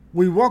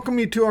We welcome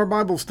you to our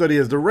Bible study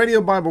as the radio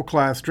Bible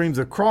class streams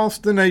across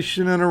the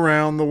nation and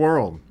around the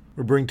world.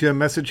 We bring to you a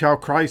message how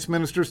Christ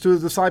ministers to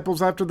his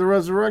disciples after the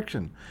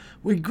resurrection.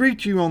 We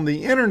greet you on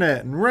the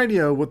internet and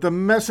radio with the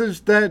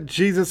message that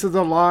Jesus is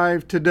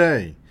alive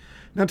today.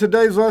 Now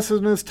today's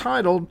lesson is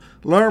titled,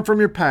 Learn from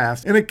Your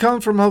Past, and it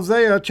comes from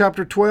Hosea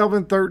chapter 12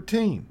 and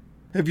 13.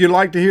 If you'd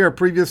like to hear a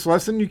previous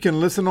lesson, you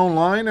can listen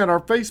online at our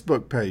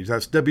Facebook page.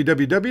 That's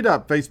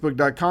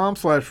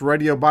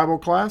www.facebook.com/Radio Bible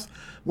Class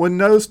with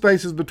no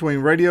spaces between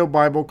Radio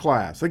Bible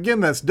Class. Again,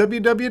 that's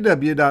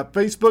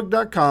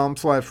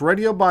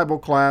www.facebook.com/Radio Bible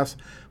Class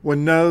with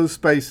no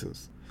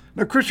spaces.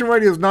 Now, Christian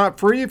radio is not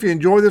free. If you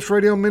enjoy this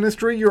radio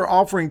ministry, your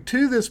offering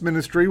to this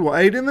ministry will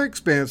aid in the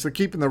expense of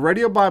keeping the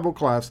Radio Bible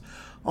Class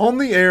on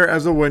the air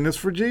as a witness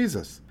for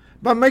Jesus.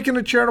 By making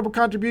a charitable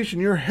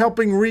contribution, you're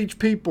helping reach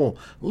people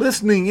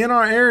listening in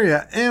our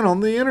area and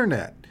on the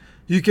internet.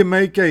 You can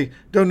make a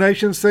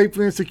donation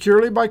safely and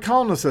securely by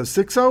calling us at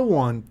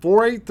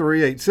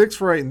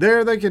 601-483-8648, and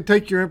there they can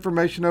take your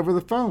information over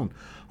the phone.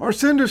 Or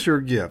send us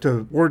your gift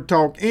to Word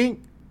Talk Inc.,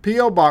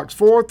 P.O. Box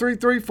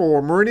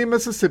 4334, Meridian,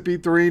 Mississippi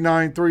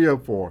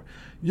 39304.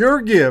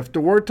 Your gift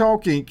to Word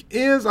Talk Inc.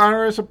 is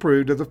IRS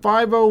approved as a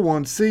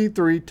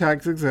 501c3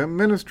 tax-exempt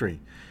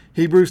ministry.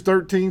 Hebrews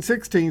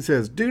 13:16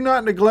 says, Do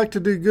not neglect to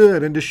do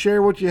good and to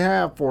share what you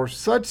have, for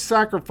such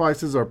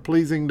sacrifices are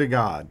pleasing to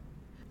God.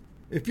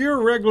 If you're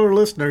a regular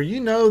listener,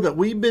 you know that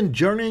we've been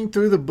journeying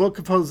through the book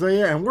of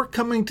Hosea and we're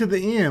coming to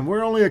the end.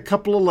 We're only a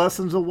couple of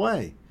lessons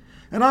away.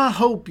 And I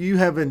hope you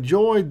have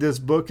enjoyed this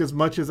book as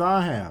much as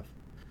I have.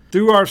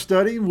 Through our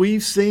study,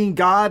 we've seen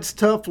God's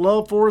tough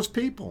love for his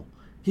people.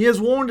 He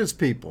has warned his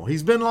people.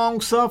 He's been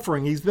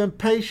long-suffering. He's been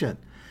patient.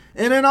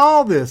 And in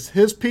all this,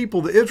 his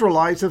people, the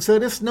Israelites, have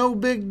said it's no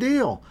big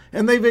deal,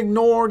 and they've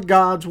ignored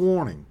God's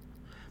warning.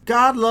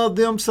 God loved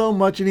them so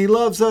much, and he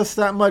loves us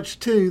that much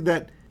too,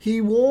 that he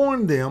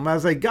warned them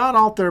as they got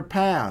off their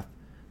path,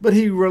 but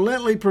he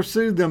relentlessly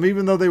pursued them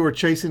even though they were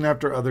chasing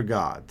after other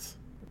gods.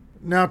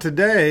 Now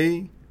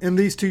today, in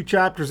these two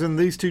chapters, and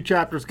these two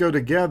chapters go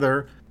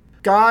together,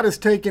 God has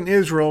taken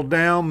Israel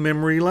down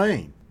memory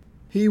lane.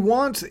 He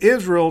wants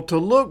Israel to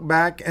look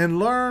back and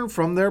learn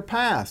from their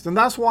past. And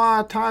that's why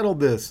I titled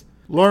this,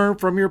 Learn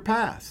from Your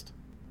Past.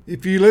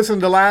 If you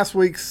listened to last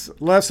week's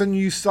lesson,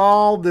 you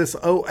saw this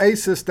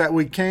oasis that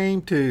we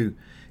came to.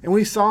 And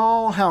we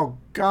saw how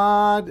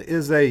God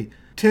is a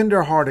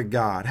tender-hearted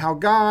God. How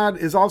God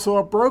is also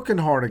a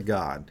broken-hearted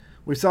God.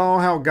 We saw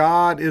how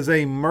God is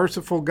a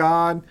merciful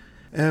God.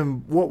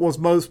 And what was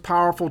most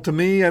powerful to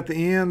me at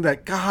the end,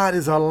 that God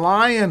is a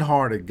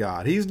lion-hearted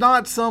God. He's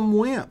not some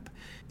wimp.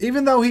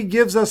 Even though he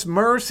gives us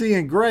mercy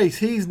and grace,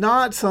 he's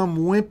not some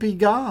wimpy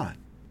God.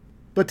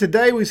 But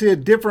today we see a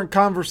different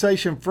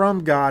conversation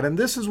from God, and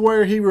this is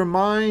where he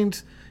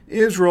reminds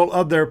Israel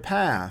of their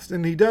past,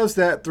 and he does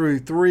that through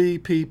three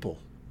people.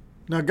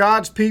 Now,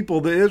 God's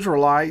people, the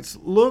Israelites,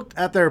 looked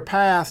at their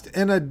past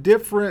in a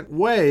different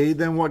way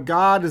than what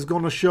God is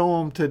going to show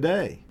them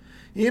today.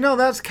 You know,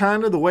 that's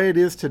kind of the way it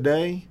is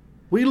today.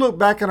 We look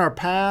back in our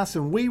past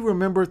and we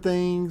remember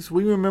things.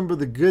 We remember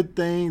the good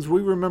things.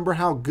 We remember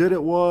how good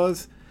it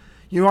was.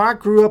 You know, I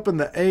grew up in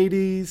the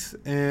 80s,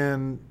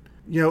 and,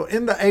 you know,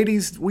 in the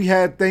 80s, we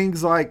had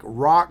things like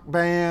rock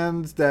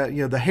bands, that,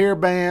 you know, the hair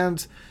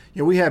bands.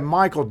 You know, we had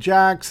Michael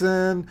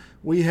Jackson.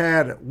 We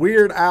had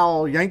Weird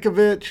Al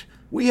Yankovic.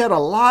 We had a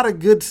lot of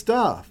good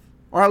stuff,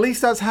 or at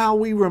least that's how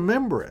we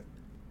remember it.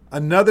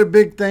 Another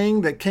big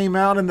thing that came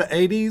out in the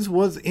 80s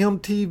was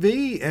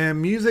MTV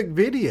and music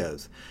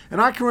videos.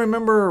 And I can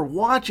remember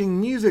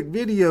watching music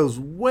videos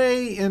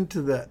way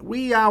into the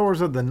wee hours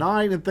of the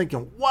night and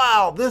thinking,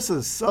 wow, this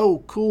is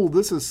so cool.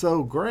 This is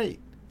so great.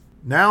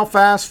 Now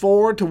fast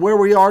forward to where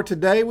we are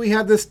today, we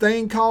have this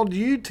thing called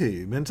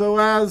YouTube. And so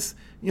as,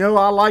 you know,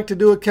 I like to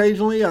do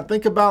occasionally, I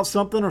think about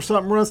something or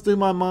something runs through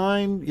my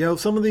mind. You know,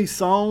 some of these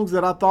songs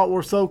that I thought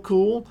were so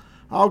cool,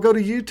 I'll go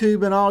to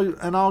YouTube and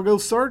I'll go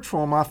search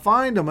for them. I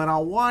find them and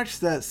I'll watch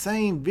that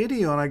same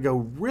video and I go,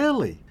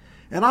 really?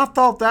 And I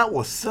thought that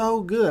was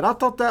so good. I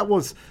thought that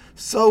was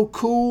so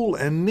cool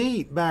and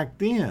neat back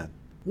then.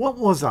 What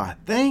was I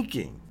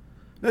thinking?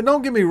 Now,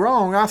 don't get me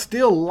wrong, I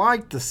still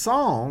like the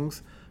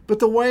songs, but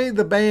the way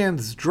the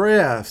bands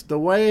dressed, the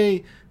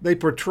way they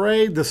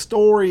portrayed the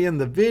story in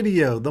the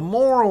video, the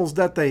morals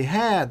that they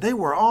had, they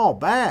were all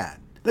bad.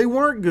 They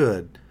weren't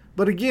good.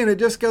 But again, it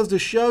just goes to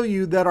show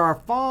you that our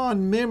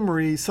fond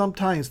memories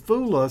sometimes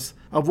fool us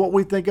of what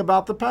we think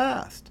about the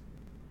past.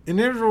 And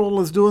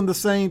Israel is doing the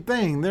same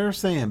thing. They're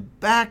saying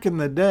back in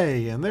the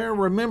day, and they're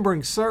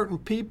remembering certain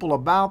people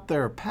about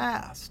their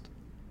past.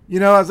 You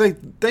know, as they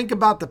think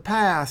about the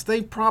past,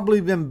 they've probably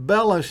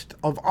embellished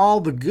of all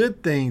the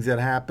good things that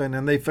happened,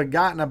 and they've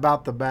forgotten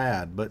about the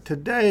bad. But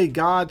today,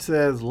 God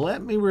says,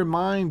 let me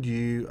remind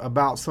you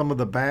about some of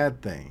the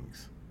bad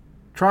things.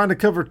 Trying to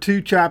cover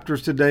two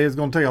chapters today is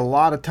going to take a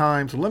lot of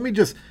time, so let me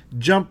just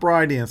jump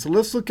right in. So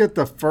let's look at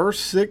the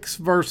first 6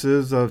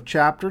 verses of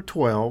chapter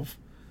 12,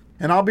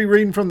 and I'll be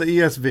reading from the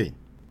ESV.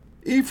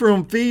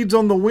 Ephraim feeds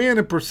on the wind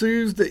and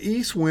pursues the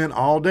east wind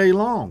all day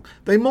long.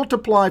 They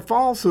multiply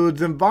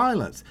falsehoods and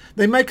violence.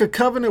 They make a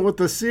covenant with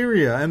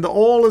Assyria, and the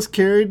oil is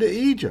carried to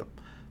Egypt.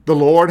 The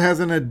Lord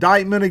has an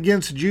indictment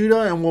against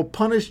Judah and will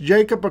punish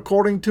Jacob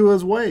according to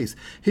his ways.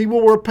 He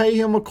will repay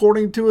him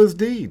according to his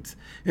deeds.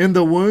 In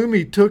the womb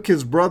he took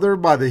his brother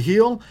by the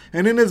heel,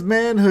 and in his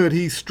manhood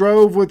he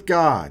strove with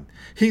God.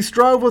 He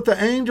strove with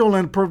the angel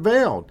and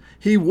prevailed.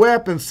 He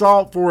wept and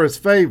sought for his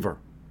favor.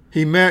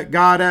 He met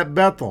God at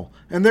Bethel,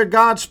 and there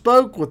God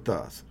spoke with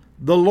us.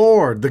 The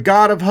Lord, the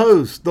God of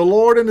hosts, the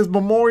Lord in his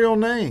memorial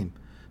name.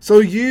 So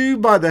you,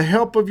 by the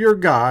help of your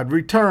God,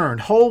 return,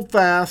 hold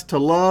fast to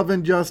love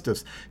and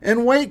justice,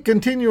 and wait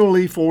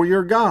continually for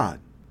your God.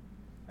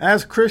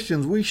 As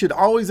Christians, we should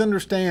always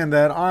understand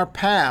that our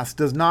past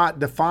does not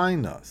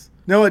define us.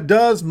 Now, it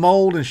does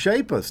mold and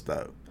shape us,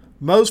 though.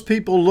 Most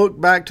people look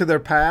back to their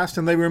past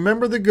and they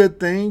remember the good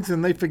things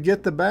and they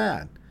forget the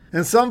bad.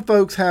 And some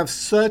folks have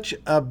such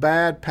a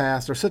bad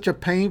past or such a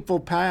painful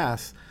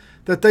past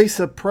that they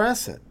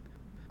suppress it.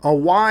 A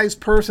wise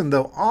person,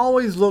 though,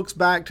 always looks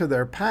back to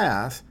their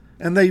past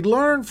and they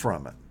learn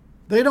from it.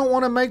 They don't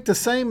want to make the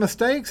same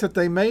mistakes that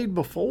they made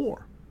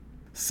before.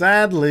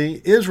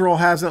 Sadly, Israel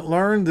hasn't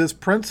learned this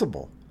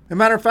principle. As a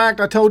matter of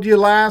fact, I told you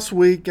last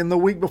week and the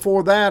week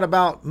before that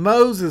about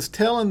Moses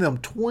telling them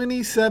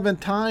 27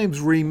 times,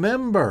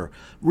 remember,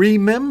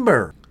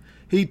 remember.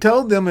 He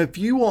told them, if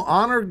you will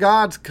honor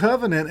God's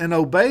covenant and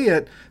obey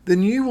it,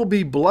 then you will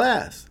be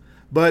blessed.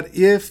 But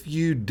if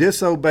you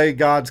disobey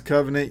God's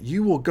covenant,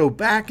 you will go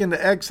back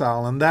into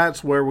exile, and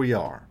that's where we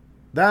are.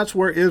 That's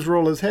where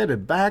Israel is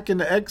headed, back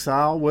into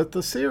exile with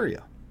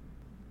Assyria.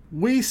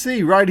 We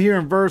see right here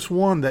in verse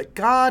 1 that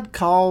God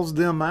calls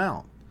them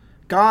out.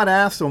 God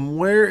asks them,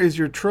 where is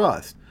your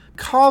trust?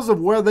 Because of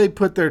where they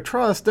put their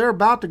trust, they're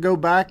about to go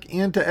back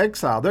into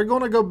exile. They're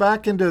going to go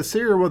back into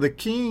Assyria where the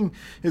king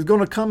is going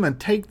to come and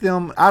take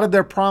them out of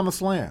their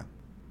promised land.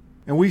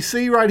 And we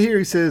see right here,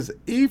 he says,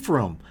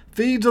 Ephraim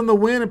feeds on the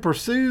wind and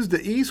pursues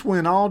the east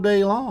wind all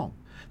day long.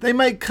 They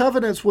make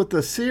covenants with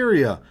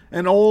Assyria,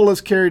 and oil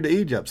is carried to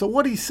Egypt. So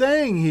what he's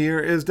saying here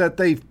is that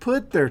they've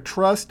put their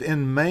trust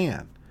in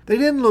man. They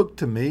didn't look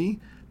to me.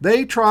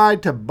 They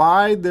tried to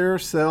buy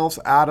themselves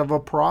out of a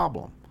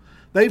problem.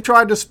 They've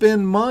tried to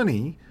spend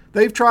money.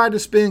 They've tried to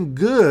spend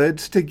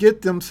goods to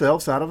get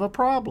themselves out of a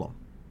problem.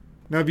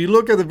 Now, if you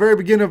look at the very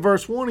beginning of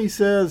verse 1, he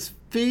says,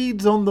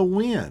 feeds on the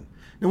wind.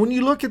 And when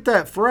you look at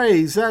that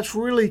phrase, that's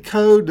really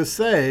code to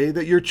say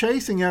that you're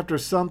chasing after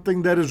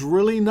something that is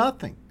really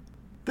nothing.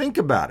 Think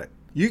about it.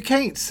 You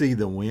can't see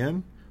the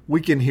wind.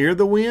 We can hear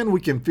the wind.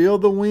 We can feel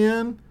the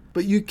wind,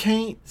 but you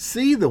can't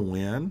see the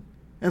wind.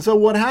 And so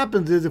what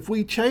happens is if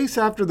we chase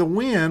after the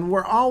wind,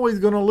 we're always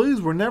going to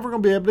lose. We're never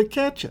going to be able to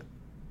catch it.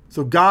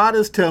 So God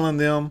is telling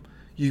them,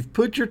 you've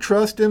put your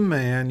trust in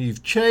man.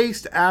 You've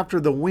chased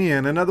after the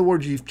wind. In other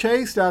words, you've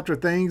chased after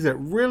things that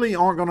really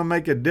aren't going to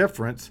make a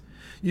difference.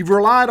 You've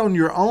relied on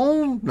your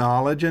own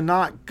knowledge and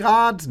not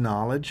God's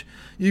knowledge.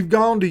 You've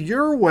gone to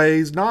your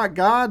ways, not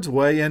God's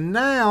way, and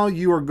now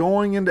you are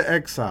going into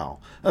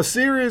exile.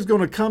 Assyria is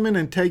going to come in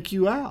and take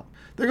you out.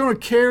 They're going to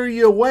carry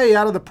you away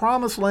out of the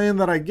promised land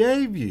that I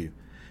gave you.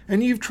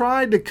 And you've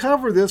tried to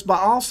cover this by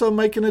also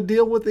making a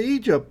deal with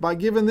Egypt by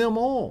giving them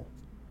oil.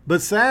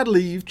 But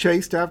sadly, you've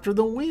chased after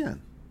the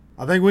wind.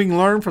 I think we can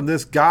learn from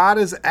this. God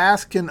is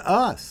asking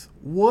us,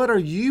 what are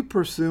you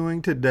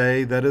pursuing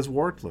today that is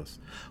worthless?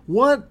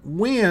 What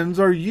winds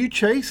are you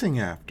chasing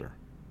after?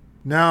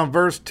 Now in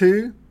verse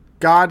 2,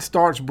 God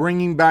starts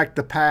bringing back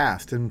the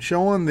past and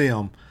showing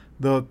them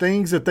the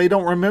things that they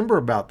don't remember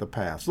about the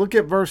past. Look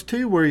at verse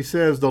 2 where he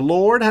says, the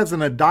Lord has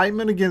an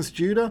indictment against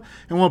Judah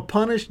and will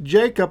punish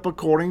Jacob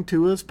according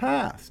to his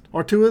past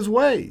or to his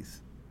ways.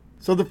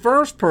 So the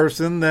first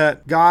person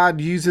that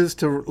God uses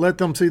to let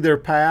them see their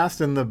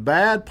past and the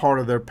bad part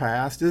of their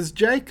past is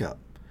Jacob.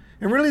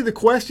 And really the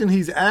question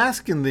he's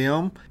asking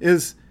them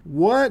is,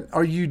 what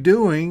are you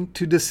doing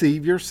to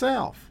deceive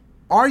yourself?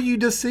 Are you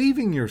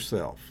deceiving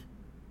yourself?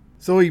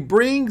 So he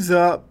brings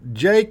up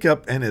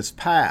Jacob and his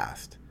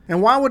past.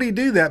 And why would he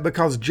do that?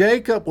 Because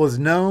Jacob was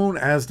known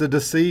as the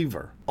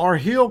deceiver or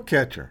heel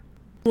catcher.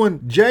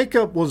 When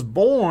Jacob was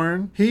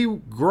born, he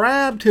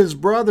grabbed his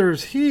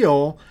brother's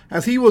heel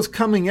as he was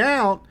coming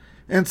out.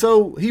 And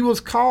so he was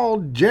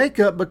called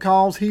Jacob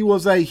because he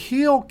was a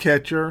heel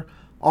catcher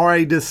or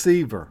a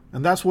deceiver.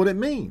 And that's what it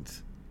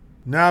means.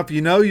 Now, if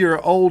you know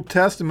your Old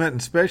Testament,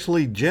 and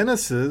especially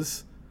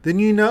Genesis, then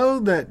you know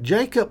that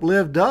Jacob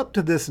lived up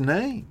to this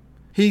name.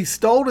 He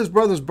stole his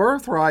brother's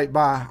birthright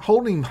by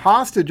holding him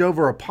hostage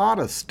over a pot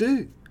of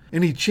stew.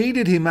 And he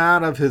cheated him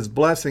out of his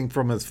blessing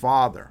from his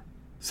father.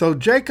 So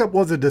Jacob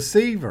was a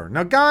deceiver.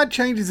 Now God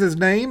changes his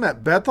name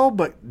at Bethel,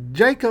 but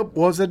Jacob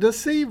was a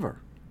deceiver.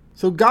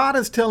 So God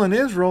is telling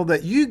Israel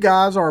that you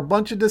guys are a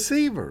bunch of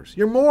deceivers.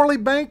 You're morally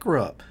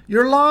bankrupt.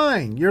 You're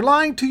lying. You're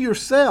lying to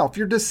yourself.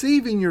 You're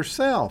deceiving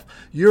yourself.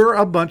 You're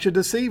a bunch of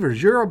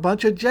deceivers. You're a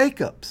bunch of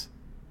Jacobs.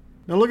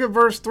 Now look at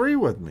verse 3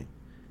 with me.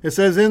 It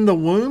says, in the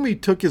womb he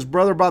took his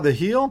brother by the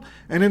heel,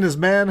 and in his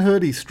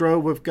manhood he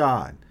strove with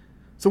God.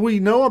 So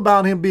we know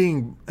about him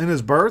being in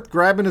his birth,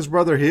 grabbing his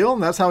brother heel,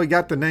 and that's how he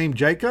got the name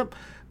Jacob.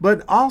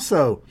 But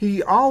also,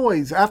 he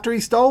always, after he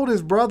stole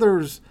his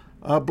brother's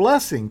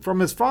blessing from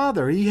his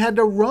father, he had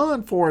to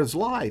run for his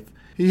life.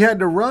 He had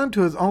to run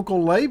to his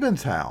uncle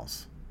Laban's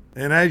house.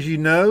 And as you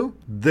know,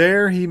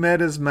 there he met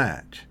his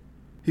match.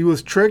 He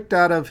was tricked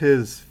out of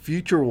his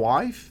future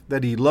wife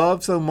that he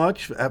loved so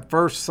much at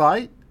first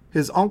sight.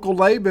 His uncle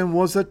Laban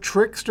was a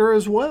trickster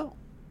as well.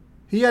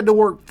 He had to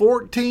work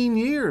 14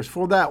 years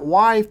for that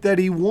wife that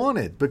he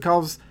wanted,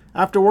 because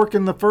after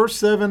working the first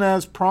 7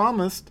 as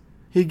promised,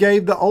 he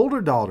gave the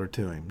older daughter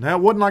to him. Now,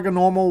 it wasn't like a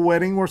normal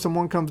wedding where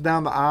someone comes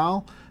down the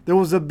aisle. There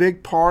was a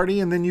big party,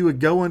 and then you would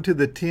go into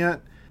the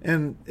tent,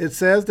 and it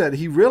says that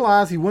he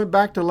realized, he went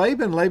back to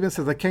Laban. Laban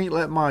says, I can't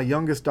let my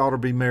youngest daughter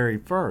be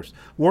married first.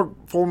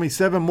 Work for me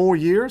 7 more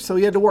years, so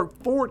he had to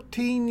work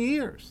 14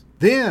 years.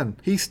 Then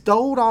he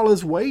stole all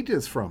his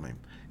wages from him.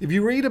 If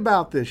you read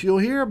about this, you'll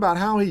hear about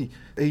how he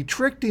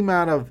tricked him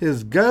out of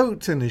his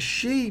goats and his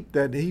sheep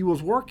that he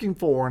was working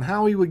for, and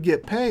how he would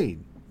get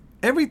paid.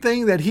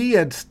 Everything that he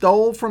had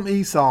stole from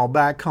Esau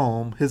back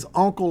home, his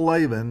uncle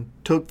Laban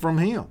took from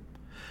him.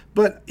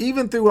 But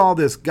even through all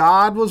this,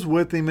 God was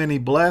with him and he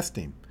blessed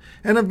him.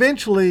 And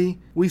eventually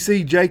we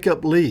see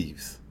Jacob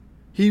leaves.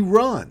 He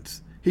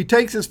runs. He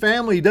takes his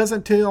family. He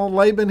doesn't tell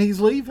Laban he's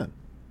leaving.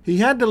 He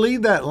had to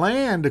leave that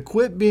land to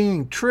quit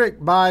being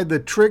tricked by the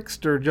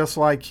trickster just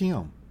like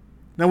him.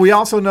 Now, we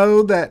also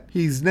know that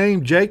he's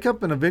named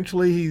Jacob, and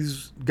eventually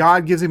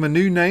God gives him a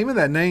new name, and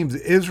that name's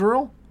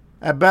Israel.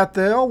 At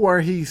Bethel, where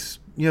he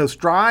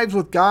strives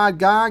with God,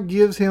 God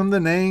gives him the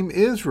name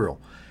Israel.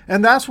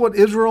 And that's what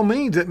Israel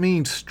means. It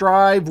means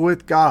strive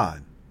with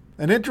God.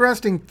 An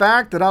interesting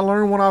fact that I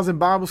learned when I was in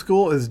Bible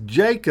school is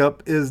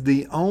Jacob is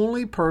the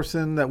only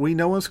person that we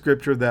know in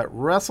Scripture that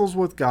wrestles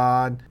with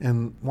God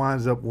and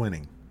winds up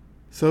winning.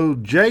 So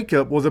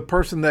Jacob was a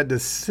person that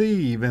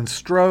deceived and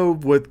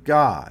strove with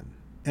God.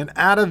 And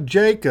out of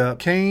Jacob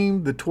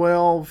came the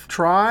 12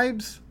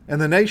 tribes and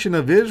the nation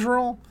of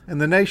Israel. And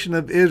the nation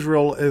of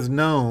Israel is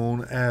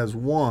known as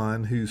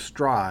one who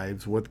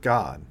strives with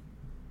God.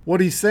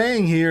 What he's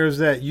saying here is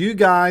that you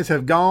guys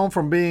have gone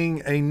from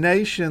being a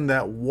nation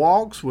that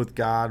walks with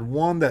God,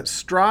 one that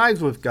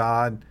strives with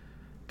God,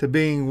 to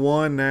being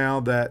one now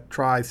that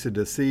tries to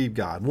deceive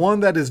God, one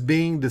that is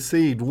being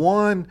deceived,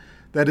 one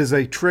that is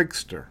a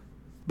trickster.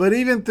 But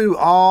even through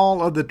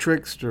all of the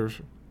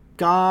tricksters,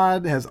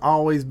 God has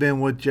always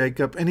been with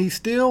Jacob, and he's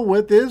still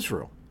with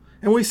Israel.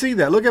 And we see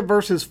that. Look at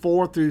verses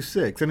 4 through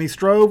 6. And he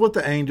strove with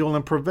the angel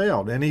and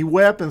prevailed, and he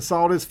wept and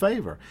sought his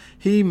favor.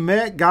 He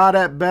met God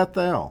at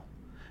Bethel.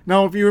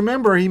 Now, if you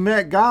remember, he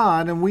met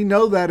God, and we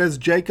know that as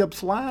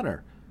Jacob's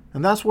ladder.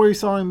 And that's where he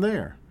saw him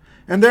there.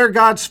 And there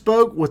God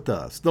spoke with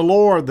us, the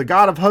Lord, the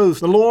God of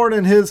hosts, the Lord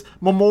in his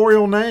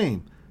memorial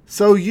name.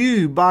 So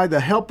you, by the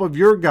help of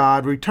your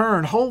God,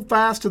 return, hold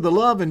fast to the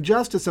love and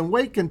justice, and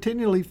wait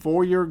continually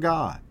for your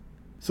God.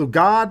 So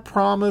God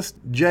promised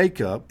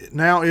Jacob,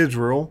 now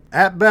Israel,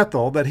 at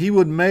Bethel, that he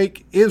would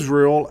make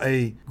Israel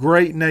a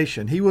great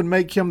nation. He would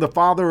make him the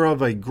father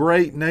of a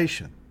great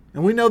nation.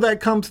 And we know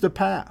that comes to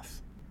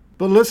pass.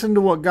 But listen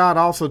to what God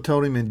also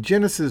told him in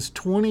Genesis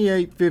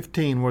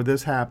 28:15, where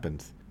this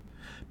happens.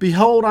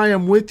 Behold, I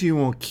am with you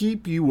and will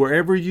keep you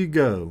wherever you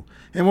go,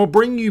 and will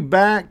bring you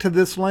back to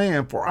this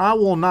land, for I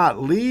will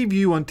not leave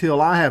you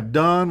until I have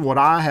done what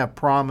I have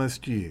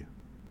promised you.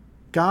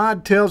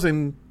 God tells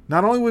him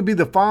not only would be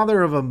the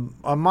father of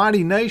a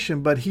mighty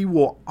nation, but he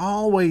will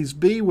always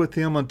be with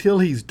him until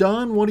he's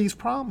done what he's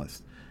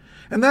promised.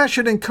 And that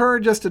should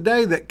encourage us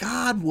today that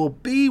God will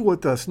be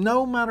with us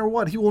no matter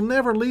what. He will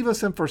never leave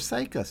us and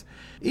forsake us.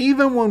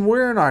 Even when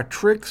we're in our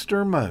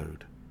trickster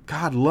mode,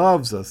 God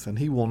loves us and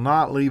he will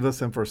not leave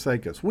us and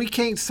forsake us. We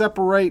can't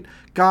separate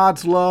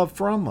God's love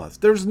from us.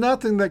 There's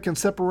nothing that can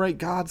separate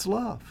God's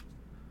love.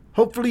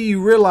 Hopefully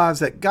you realize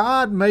that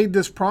God made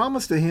this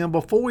promise to him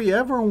before he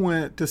ever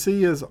went to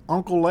see his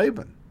uncle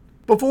Laban.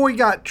 Before he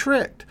got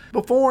tricked.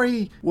 Before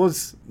he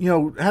was,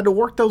 had to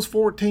work those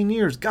 14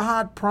 years.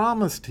 God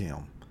promised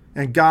him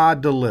and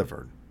God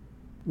delivered.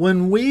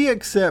 When we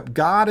accept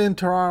God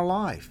into our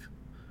life,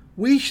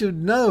 we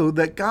should know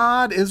that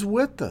God is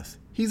with us.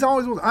 He's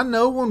always with us. I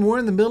know when we're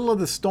in the middle of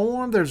the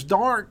storm, there's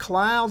dark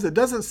clouds. It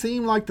doesn't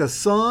seem like the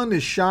sun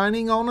is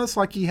shining on us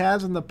like he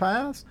has in the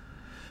past.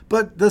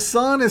 But the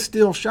sun is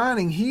still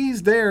shining.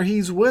 He's there.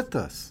 He's with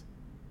us.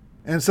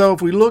 And so if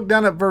we look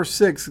down at verse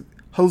 6,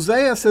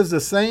 Hosea says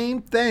the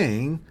same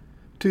thing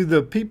to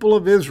the people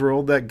of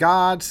Israel that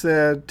God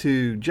said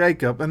to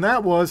Jacob. And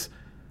that was,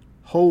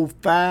 hold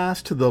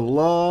fast to the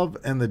love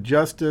and the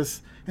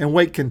justice and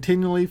wait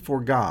continually for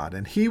God.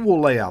 And he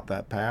will lay out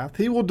that path.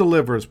 He will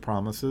deliver his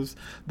promises.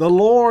 The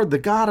Lord, the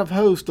God of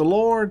hosts, the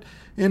Lord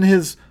in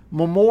his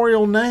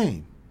memorial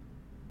name.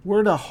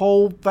 We're to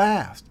hold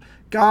fast.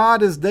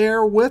 God is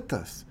there with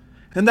us.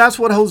 And that's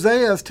what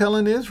Hosea is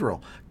telling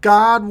Israel.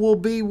 God will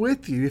be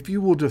with you if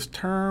you will just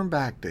turn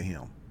back to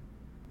him.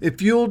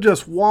 If you'll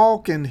just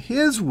walk in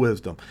his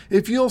wisdom.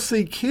 If you'll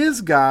seek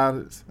his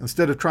guidance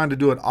instead of trying to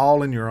do it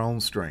all in your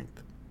own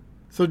strength.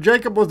 So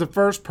Jacob was the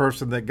first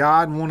person that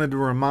God wanted to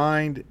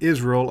remind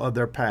Israel of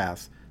their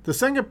past. The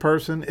second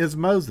person is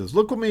Moses.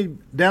 Look with me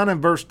down in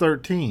verse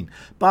 13.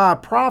 By a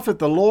prophet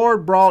the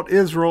Lord brought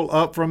Israel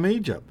up from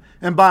Egypt,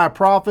 and by a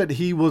prophet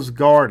he was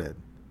guarded.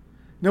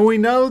 Now we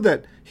know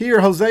that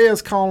here Hosea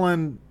is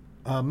calling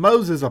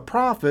Moses a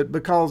prophet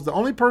because the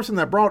only person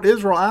that brought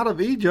Israel out of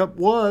Egypt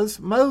was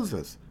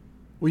Moses.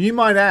 Well, you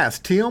might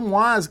ask, Tim,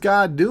 why is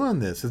God doing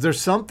this? Is there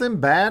something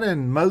bad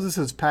in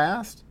Moses'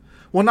 past?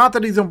 Well, not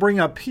that he's going to bring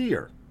up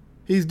here.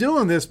 He's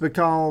doing this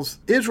because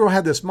Israel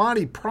had this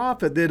mighty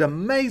prophet that did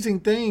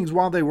amazing things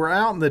while they were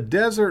out in the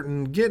desert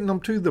and getting them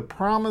to the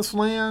promised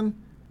land,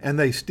 and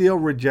they still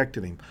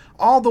rejected him.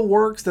 All the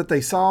works that they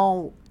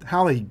saw,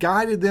 how he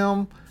guided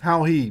them,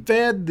 how he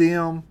fed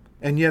them,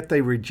 and yet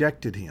they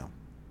rejected him.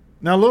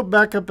 Now look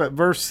back up at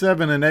verse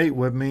 7 and 8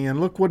 with me and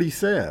look what he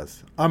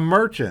says. A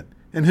merchant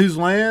in whose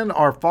land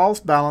are false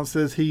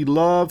balances he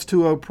loves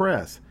to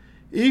oppress.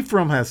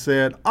 Ephraim has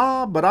said,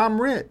 but I'm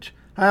rich.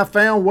 I have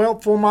found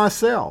wealth for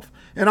myself.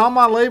 In all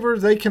my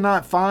labors they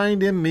cannot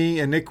find in me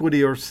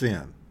iniquity or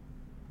sin.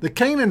 The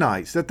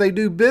Canaanites that they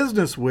do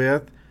business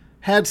with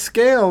had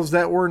scales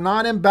that were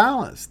not in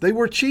balance. They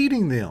were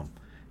cheating them.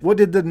 What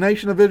did the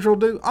nation of Israel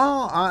do?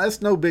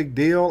 It's no big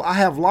deal. I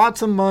have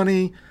lots of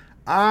money.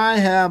 I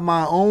have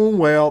my own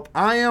wealth.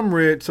 I am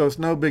rich, so it's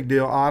no big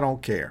deal. I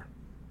don't care.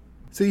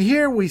 See,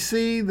 here we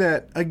see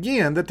that,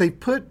 again, that they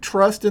put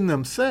trust in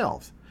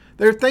themselves.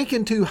 They're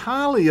thinking too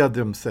highly of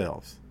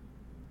themselves.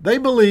 They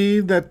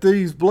believe that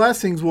these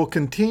blessings will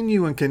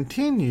continue and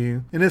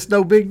continue, and it's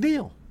no big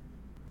deal.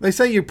 They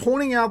say, you're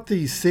pointing out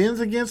these sins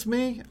against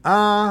me?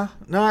 No,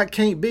 it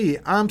can't be.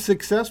 I'm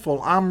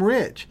successful. I'm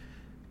rich.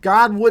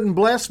 God wouldn't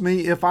bless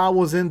me if I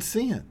was in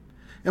sin.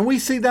 And we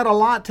see that a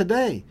lot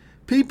today.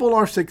 People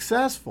are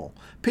successful.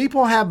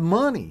 People have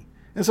money.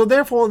 And so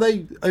therefore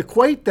they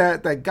equate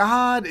that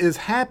God is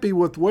happy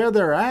with where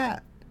they're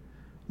at.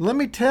 Let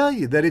me tell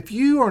you that if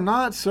you are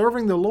not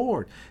serving the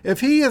Lord, if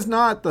he is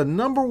not the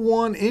number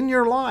one in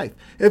your life,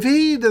 if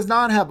he does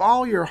not have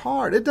all your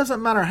heart, it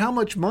doesn't matter how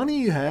much money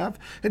you have.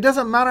 It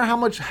doesn't matter how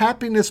much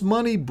happiness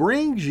money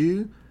brings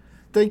you.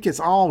 Think it's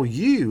all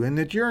you and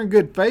that you're in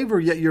good favor,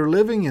 yet you're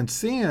living in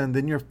sin,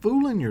 then you're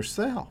fooling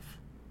yourself.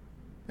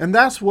 And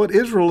that's what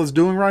Israel is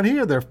doing right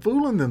here. They're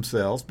fooling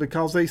themselves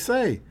because they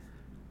say,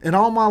 in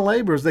all my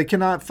labors, they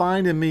cannot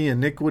find in me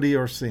iniquity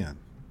or sin.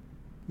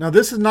 Now,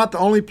 this is not the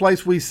only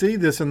place we see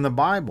this in the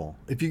Bible.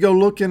 If you go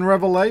look in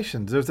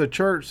Revelations, there's a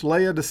church,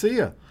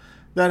 Laodicea,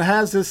 that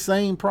has this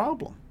same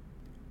problem.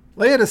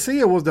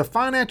 Laodicea was the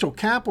financial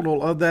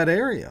capital of that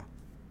area.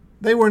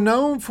 They were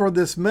known for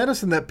this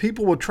medicine that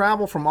people would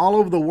travel from all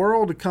over the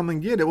world to come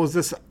and get. It was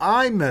this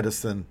eye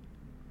medicine.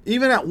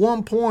 Even at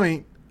one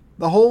point,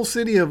 the whole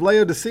city of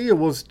Laodicea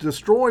was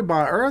destroyed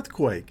by an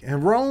earthquake.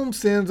 And Rome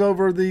sends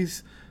over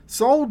these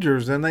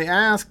soldiers and they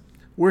ask,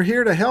 we're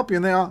here to help you.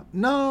 And they are,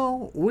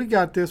 no, we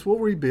got this. We'll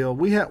rebuild.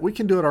 We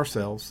can do it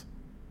ourselves.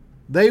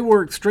 They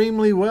were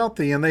extremely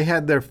wealthy and they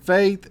had their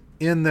faith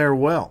in their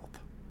wealth.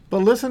 But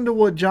listen to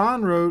what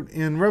John wrote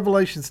in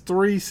Revelations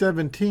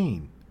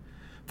 3:17.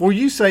 For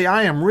you say,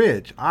 I am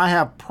rich, I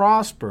have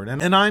prospered,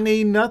 and I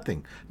need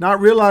nothing,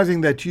 not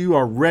realizing that you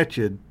are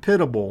wretched,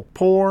 pitiable,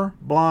 poor,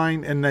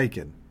 blind, and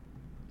naked.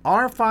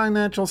 Our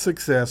financial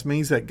success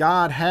means that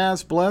God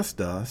has blessed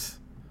us,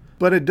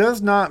 but it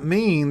does not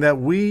mean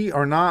that we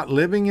are not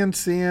living in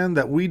sin,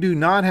 that we do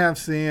not have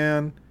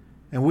sin,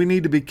 and we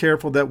need to be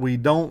careful that we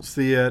don't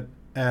see it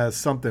as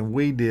something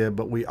we did,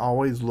 but we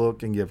always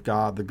look and give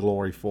God the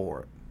glory for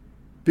it.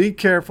 Be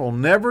careful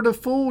never to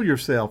fool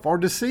yourself or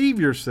deceive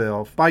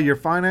yourself by your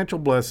financial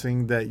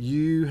blessing that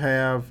you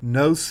have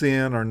no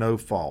sin or no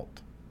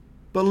fault.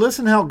 But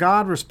listen how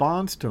God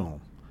responds to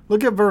them.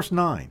 Look at verse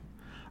 9.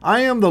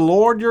 I am the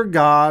Lord your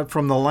God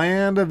from the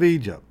land of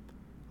Egypt.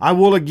 I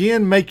will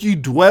again make you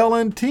dwell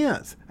in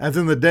tents, as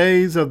in the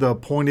days of the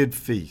appointed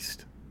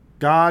feast.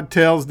 God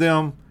tells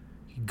them,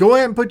 go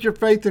ahead and put your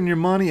faith in your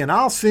money, and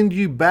I'll send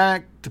you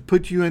back to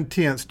put you in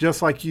tents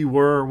just like you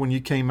were when you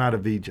came out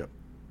of Egypt.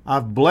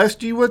 I've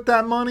blessed you with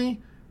that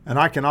money, and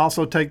I can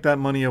also take that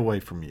money away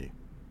from you.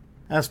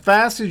 As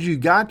fast as you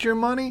got your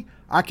money,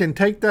 I can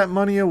take that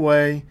money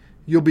away.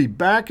 You'll be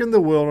back in the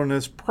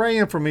wilderness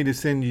praying for me to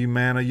send you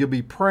manna. You'll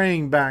be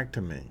praying back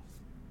to me.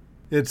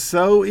 It's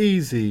so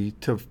easy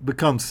to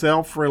become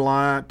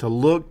self-reliant, to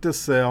look to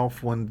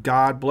self when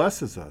God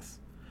blesses us.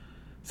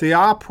 See,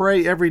 I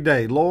pray every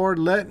day, Lord,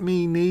 let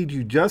me need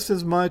you just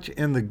as much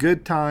in the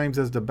good times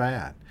as the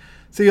bad.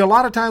 See, a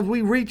lot of times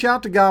we reach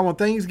out to God when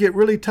things get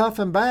really tough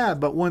and bad,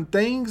 but when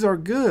things are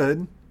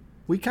good,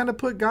 we kind of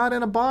put God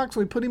in a box,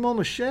 we put him on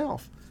the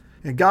shelf.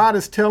 And God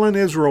is telling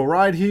Israel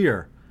right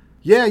here,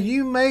 yeah,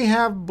 you may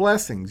have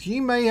blessings,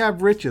 you may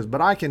have riches,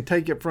 but I can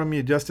take it from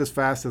you just as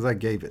fast as I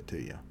gave it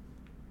to you.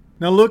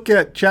 Now look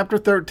at chapter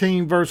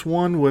 13, verse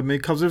 1 with me,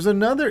 because there's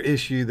another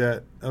issue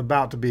that's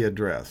about to be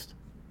addressed.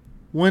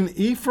 When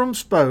Ephraim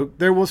spoke,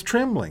 there was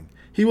trembling.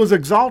 He was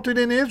exalted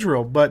in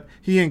Israel, but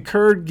he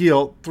incurred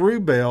guilt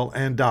through Baal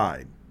and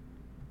died.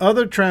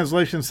 Other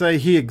translations say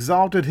he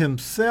exalted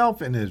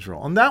himself in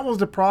Israel. And that was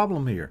the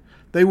problem here.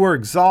 They were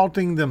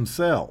exalting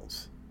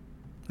themselves.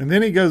 And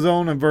then he goes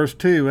on in verse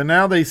 2, and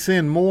now they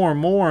sin more and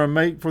more and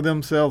make for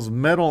themselves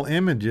metal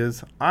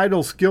images,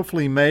 idols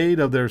skillfully made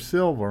of their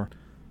silver,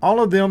 all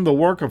of them the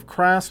work of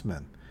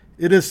craftsmen.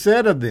 It is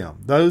said of them,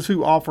 those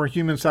who offer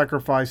human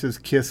sacrifices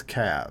kiss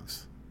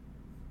calves.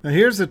 Now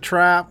here's the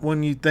trap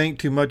when you think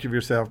too much of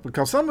yourself,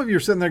 because some of you are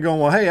sitting there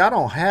going, well, hey, I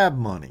don't have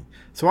money,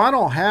 so I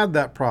don't have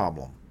that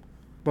problem.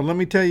 But let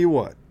me tell you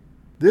what,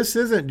 this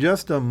isn't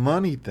just a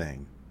money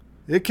thing.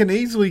 It can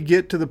easily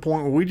get to the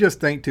point where we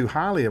just think too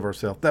highly of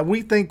ourselves, that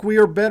we think we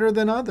are better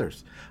than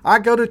others. I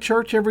go to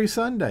church every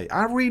Sunday.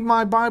 I read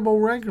my Bible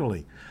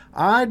regularly.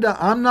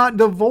 I'm not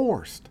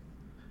divorced.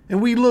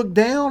 And we look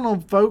down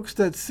on folks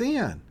that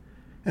sin.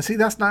 And see,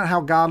 that's not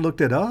how God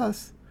looked at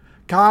us.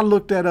 God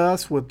looked at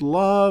us with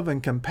love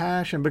and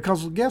compassion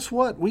because guess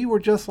what? We were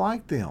just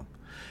like them.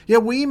 Yeah,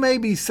 we may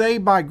be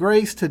saved by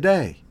grace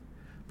today,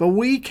 but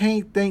we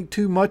can't think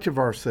too much of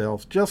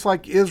ourselves, just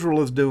like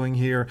Israel is doing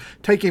here,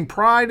 taking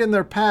pride in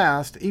their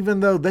past, even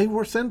though they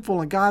were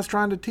sinful and God's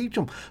trying to teach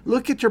them.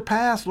 Look at your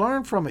past,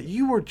 learn from it.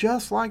 You were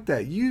just like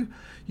that. You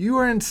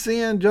are in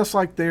sin just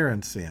like they're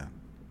in sin.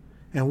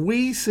 And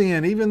we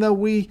sin, even though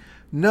we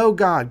know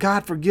God.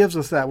 God forgives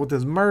us that with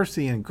his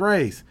mercy and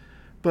grace.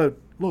 But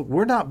look,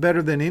 we're not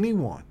better than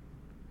anyone.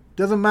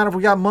 Doesn't matter if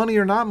we got money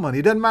or not money.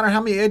 It doesn't matter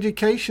how many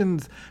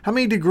educations, how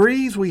many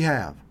degrees we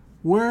have.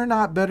 We're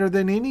not better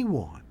than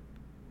anyone.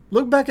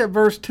 Look back at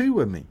verse 2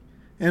 with me.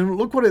 And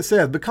look what it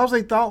says. Because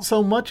they thought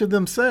so much of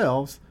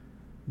themselves,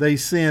 they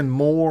sinned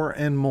more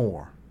and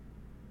more.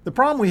 The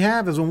problem we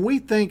have is when we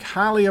think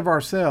highly of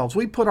ourselves,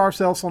 we put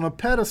ourselves on a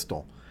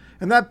pedestal.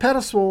 And that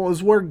pedestal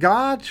is where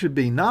God should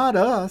be, not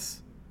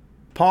us.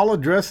 Paul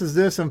addresses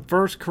this in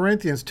 1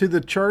 Corinthians to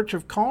the church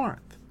of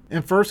Corinth.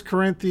 In 1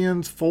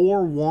 Corinthians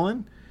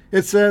 4:1,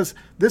 it says,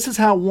 this is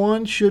how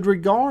one should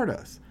regard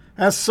us,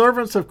 as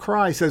servants of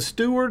Christ, as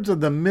stewards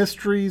of the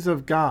mysteries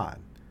of God.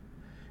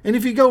 And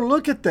if you go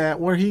look at that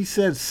where he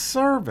says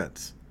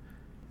servants,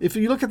 if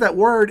you look at that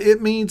word,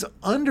 it means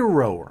under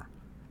rower.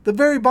 The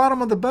very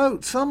bottom of the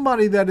boat,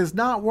 somebody that is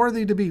not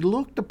worthy to be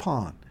looked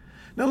upon.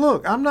 Now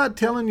look, I'm not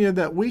telling you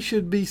that we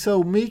should be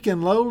so meek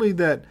and lowly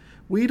that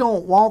we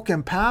don't walk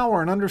in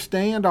power and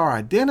understand our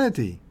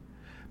identity.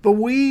 But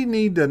we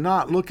need to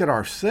not look at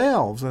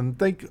ourselves and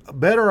think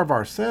better of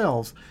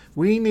ourselves.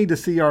 We need to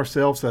see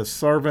ourselves as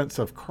servants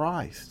of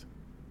Christ.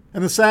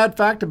 And the sad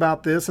fact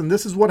about this, and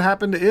this is what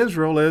happened to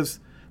Israel, is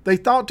they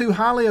thought too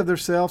highly of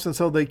themselves, and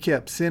so they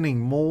kept sinning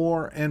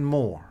more and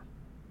more.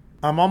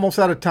 I'm almost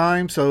out of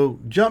time, so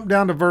jump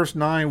down to verse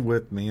 9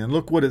 with me and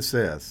look what it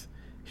says.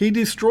 He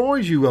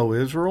destroys you, O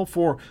Israel,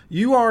 for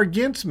you are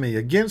against me,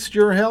 against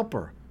your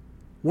helper.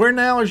 Where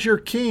now is your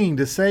king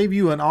to save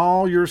you in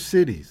all your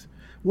cities?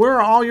 Where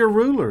are all your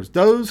rulers,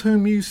 those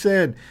whom you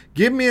said,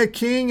 give me a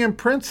king and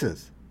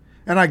princes?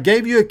 And I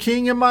gave you a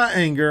king in my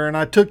anger, and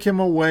I took him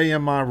away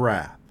in my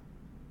wrath.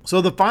 So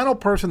the final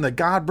person that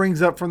God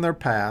brings up from their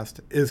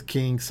past is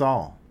King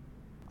Saul.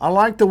 I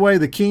like the way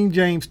the King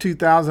James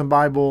 2000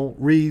 Bible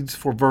reads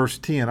for verse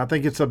 10. I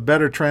think it's a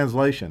better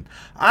translation.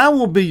 I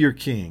will be your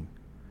king.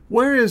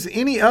 Where is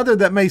any other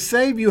that may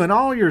save you in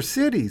all your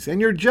cities,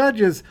 and your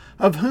judges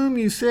of whom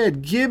you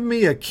said, give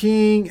me a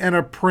king and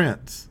a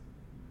prince?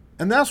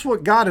 And that's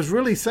what God is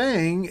really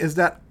saying, is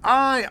that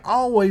I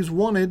always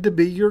wanted to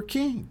be your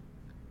king.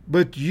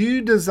 But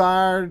you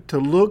desired to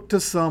look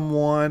to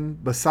someone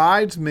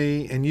besides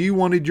me, and you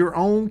wanted your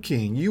own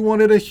king. You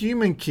wanted a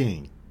human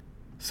king.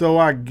 So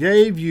I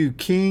gave you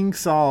King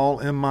Saul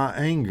in my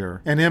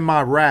anger, and in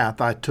my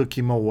wrath I took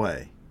him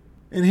away.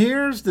 And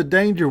here's the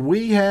danger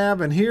we have,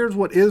 and here's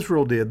what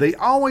Israel did. They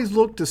always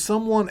looked to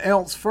someone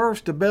else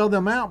first to bail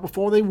them out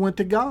before they went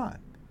to God.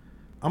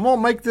 I'm going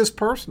to make this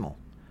personal.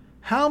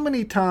 How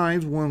many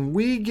times when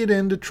we get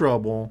into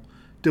trouble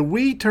do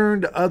we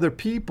turn to other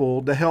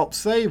people to help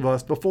save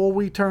us before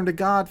we turn to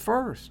God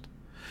first?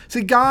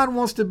 See, God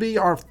wants to be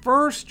our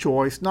first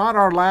choice, not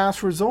our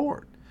last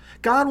resort.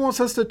 God wants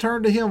us to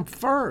turn to him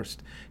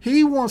first.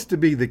 He wants to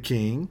be the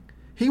king.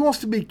 He wants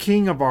to be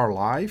king of our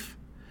life.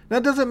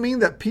 That doesn't mean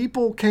that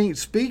people can't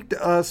speak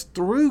to us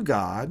through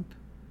God,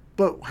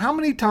 but how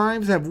many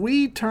times have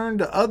we turned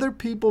to other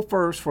people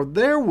first for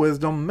their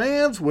wisdom,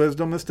 man's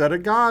wisdom, instead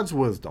of God's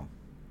wisdom?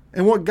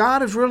 And what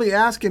God is really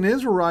asking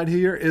Israel right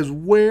here is,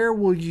 where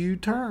will you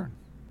turn?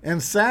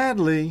 And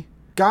sadly,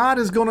 God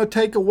is going to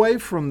take away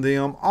from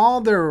them all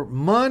their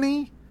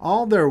money,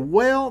 all their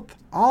wealth,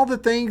 all the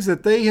things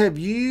that they have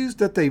used,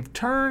 that they've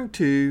turned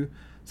to,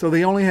 so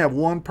they only have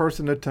one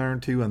person to turn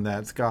to, and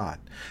that's God.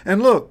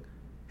 And look,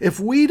 if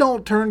we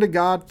don't turn to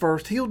God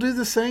first, he'll do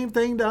the same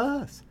thing to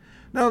us.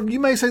 Now, you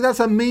may say that's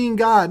a mean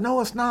God.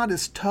 No, it's not.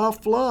 It's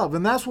tough love.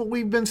 And that's what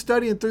we've been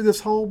studying through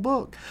this whole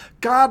book.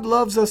 God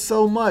loves us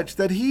so much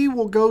that he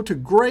will go to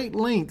great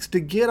lengths to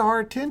get our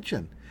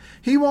attention.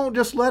 He won't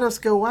just let us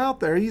go out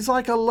there. He's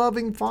like a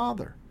loving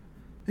father.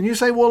 And you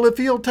say, well, if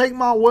he'll take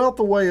my wealth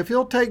away, if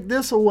he'll take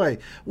this away.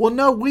 Well,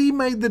 no, we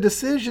made the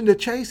decision to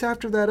chase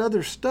after that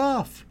other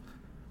stuff.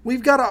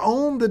 We've got to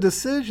own the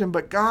decision,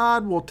 but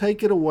God will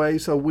take it away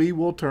so we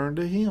will turn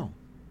to Him.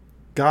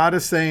 God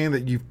is saying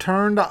that you've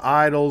turned to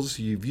idols,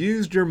 you've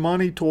used your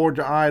money toward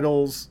your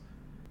idols.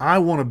 I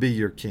want to be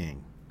your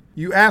king.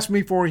 You asked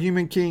me for a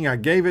human king, I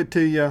gave it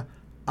to you.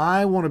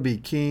 I want to be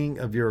king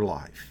of your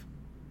life.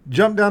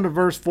 Jump down to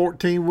verse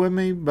 14 with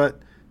me,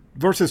 but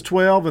verses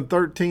 12 and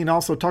 13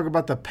 also talk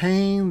about the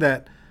pain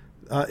that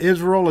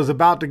Israel is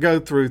about to go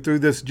through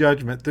this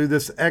judgment, through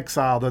this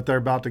exile that they're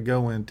about to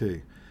go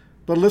into.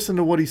 But listen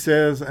to what he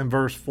says in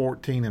verse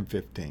 14 and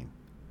 15.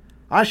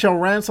 I shall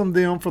ransom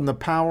them from the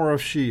power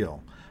of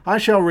Sheol. I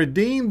shall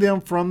redeem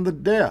them from the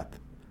death.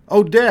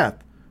 O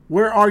death,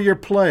 where are your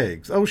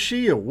plagues? O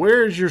Sheol,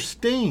 where is your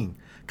sting?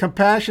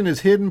 Compassion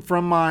is hidden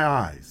from my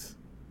eyes.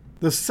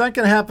 The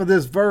second half of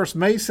this verse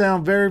may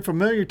sound very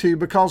familiar to you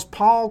because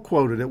Paul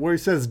quoted it where he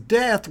says,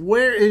 death,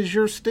 where is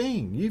your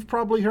sting? You've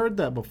probably heard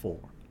that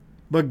before.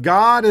 But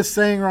God is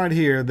saying right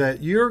here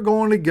that you're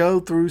going to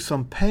go through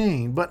some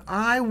pain, but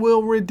I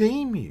will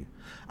redeem you.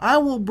 I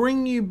will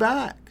bring you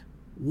back.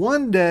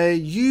 One day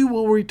you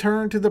will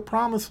return to the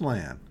promised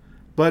land.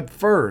 But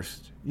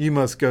first, you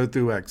must go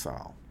through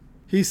exile.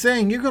 He's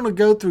saying you're going to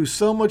go through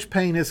so much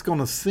pain, it's going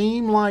to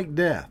seem like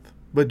death,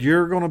 but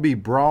you're going to be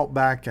brought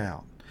back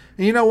out.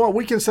 And you know what?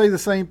 We can say the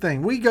same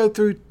thing. We go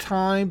through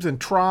times and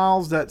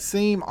trials that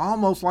seem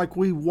almost like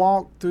we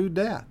walk through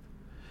death.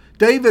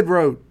 David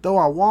wrote, though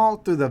I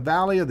walk through the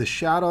valley of the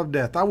shadow of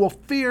death, I will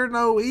fear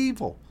no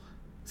evil.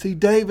 See,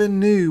 David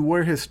knew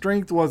where his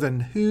strength was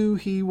and who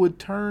he would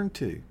turn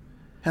to.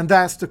 And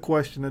that's the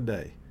question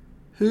today.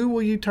 Who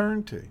will you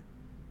turn to?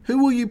 Who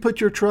will you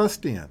put your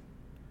trust in?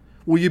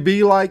 Will you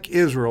be like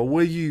Israel?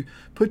 Will you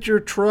put your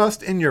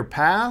trust in your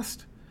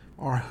past?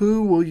 Or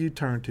who will you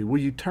turn to?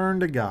 Will you turn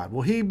to God?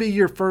 Will He be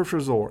your first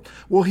resort?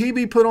 Will He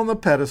be put on the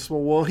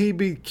pedestal? Will He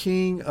be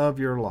king of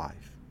your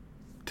life?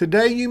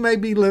 Today you may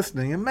be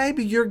listening and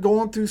maybe you're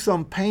going through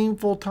some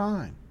painful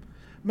time.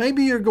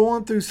 Maybe you're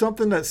going through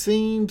something that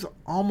seems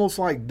almost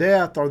like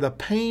death or the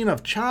pain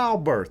of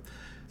childbirth.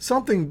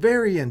 Something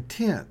very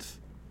intense.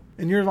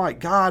 And you're like,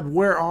 God,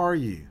 where are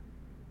you?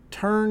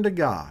 Turn to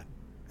God.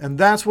 And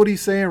that's what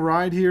He's saying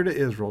right here to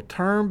Israel.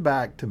 Turn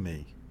back to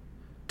me.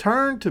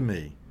 Turn to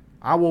me.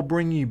 I will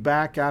bring you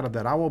back out of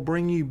that. I will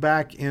bring you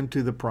back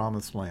into the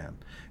promised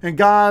land. And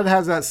God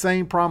has that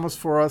same promise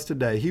for us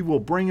today. He will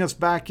bring us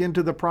back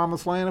into the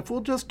promised land if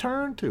we'll just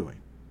turn to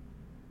Him.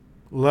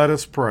 Let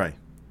us pray.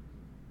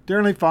 Dear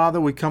Heavenly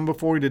Father, we come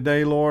before you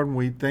today, Lord, and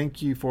we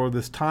thank you for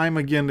this time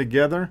again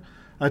together.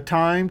 A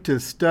time to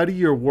study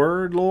your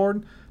word,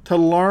 Lord, to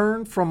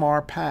learn from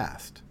our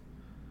past.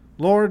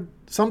 Lord,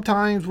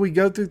 sometimes we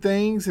go through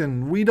things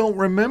and we don't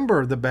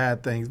remember the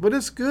bad things, but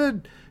it's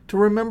good to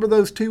remember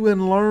those too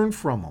and learn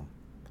from them.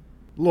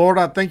 Lord,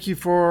 I thank you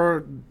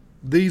for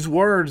these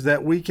words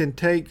that we can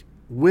take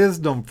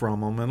wisdom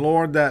from them. And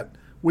Lord, that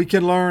we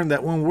can learn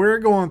that when we're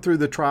going through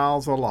the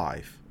trials of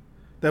life,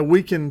 that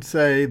we can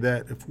say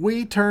that if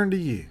we turn to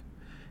you,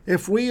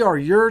 if we are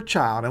your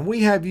child and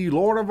we have you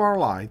Lord of our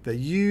life, that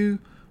you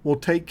will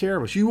take care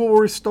of us. You will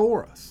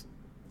restore us.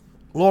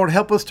 Lord,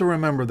 help us to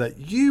remember that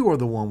you are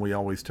the one we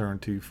always turn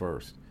to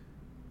first.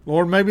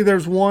 Lord, maybe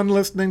there's one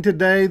listening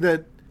today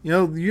that,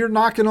 you're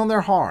knocking on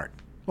their heart.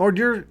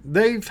 Lord,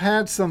 they've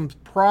had some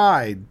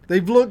pride.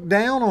 They've looked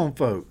down on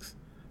folks.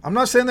 I'm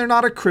not saying they're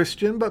not a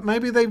Christian, but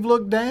maybe they've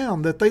looked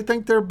down, that they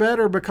think they're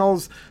better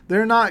because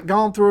they're not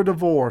gone through a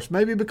divorce.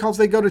 Maybe because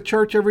they go to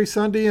church every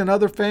Sunday and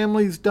other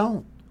families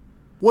don't.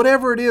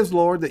 Whatever it is,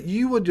 Lord, that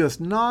you would just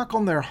knock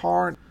on their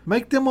heart,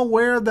 make them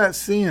aware of that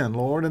sin,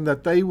 Lord, and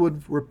that they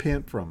would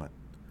repent from it.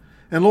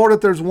 And Lord,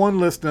 if there's one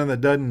listening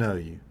that doesn't know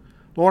you,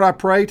 Lord, I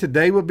pray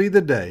today would be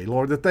the day,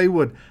 Lord, that they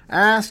would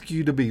ask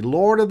you to be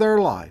Lord of their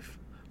life.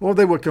 Lord,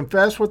 they would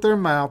confess with their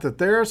mouth that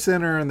they're a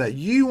sinner and that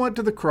you went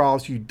to the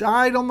cross, you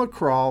died on the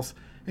cross,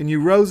 and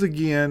you rose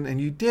again,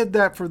 and you did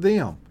that for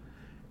them.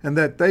 And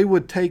that they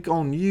would take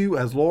on you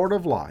as Lord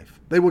of life.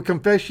 They would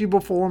confess you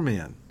before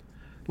men.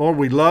 Lord,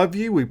 we love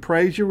you. We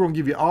praise you. We're going to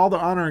give you all the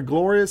honor and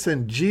glory. It's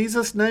in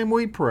Jesus' name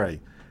we pray.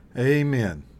 Amen.